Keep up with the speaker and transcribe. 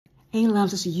Hey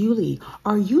loves, it's Yuli.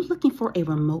 Are you looking for a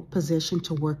remote position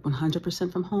to work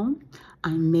 100% from home?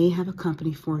 I may have a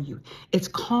company for you. It's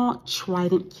called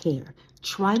Trident Care.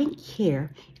 Trident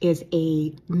Care is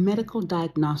a medical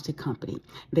diagnostic company.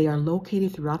 They are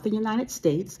located throughout the United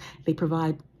States. They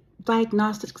provide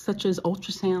diagnostics such as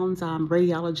ultrasounds,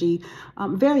 radiology,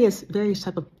 various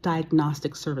type of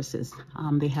diagnostic services.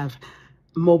 They have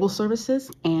mobile services,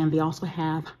 and they also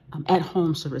have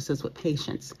at-home services with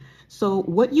patients. So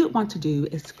what you want to do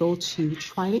is go to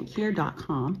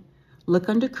tridentcare.com, look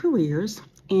under careers,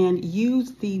 and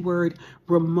use the word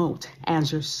remote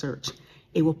as your search.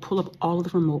 It will pull up all of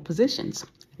the remote positions.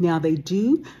 Now, they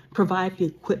do provide the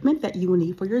equipment that you will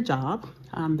need for your job.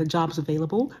 The jobs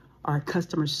available are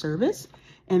customer service,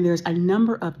 and there's a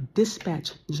number of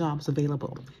dispatch jobs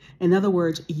available. In other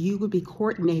words, you would be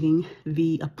coordinating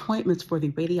the appointments for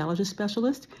the radiologist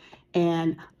specialist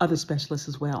and other specialists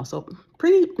as well. So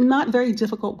not very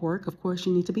difficult work. Of course,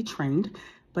 you need to be trained,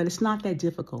 but it's not that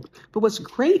difficult. But what's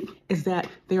great is that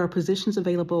there are positions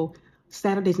available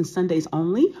Saturdays and Sundays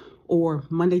only, or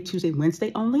Monday, Tuesday,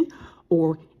 Wednesday only,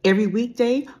 or every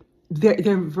weekday.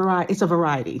 It's a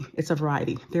variety. It's a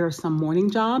variety. There are some morning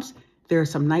jobs. There are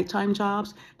some nighttime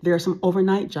jobs. There are some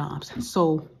overnight jobs.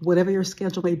 So whatever your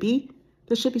schedule may be,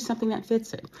 there should be something that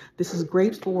fits it. This is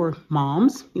great for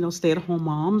moms, stay-at-home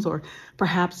moms, or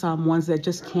perhaps ones that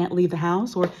just can't leave the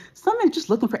house, or some that are just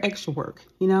looking for extra work.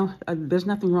 There's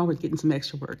nothing wrong with getting some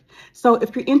extra work. So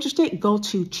if you're interested, go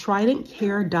to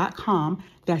tridentcare.com.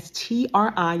 That's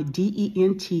TRIDENTCARE,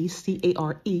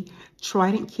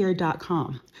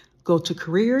 tridentcare.com. Go to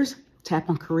careers, tap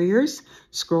on careers,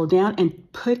 scroll down,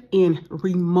 and put in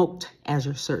remote as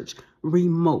your search.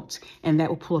 Remote, and that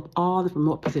will pull up all the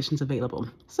remote positions available.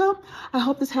 So I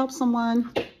hope this helps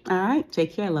someone. All right,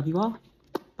 take care. I love you all.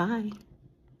 Bye.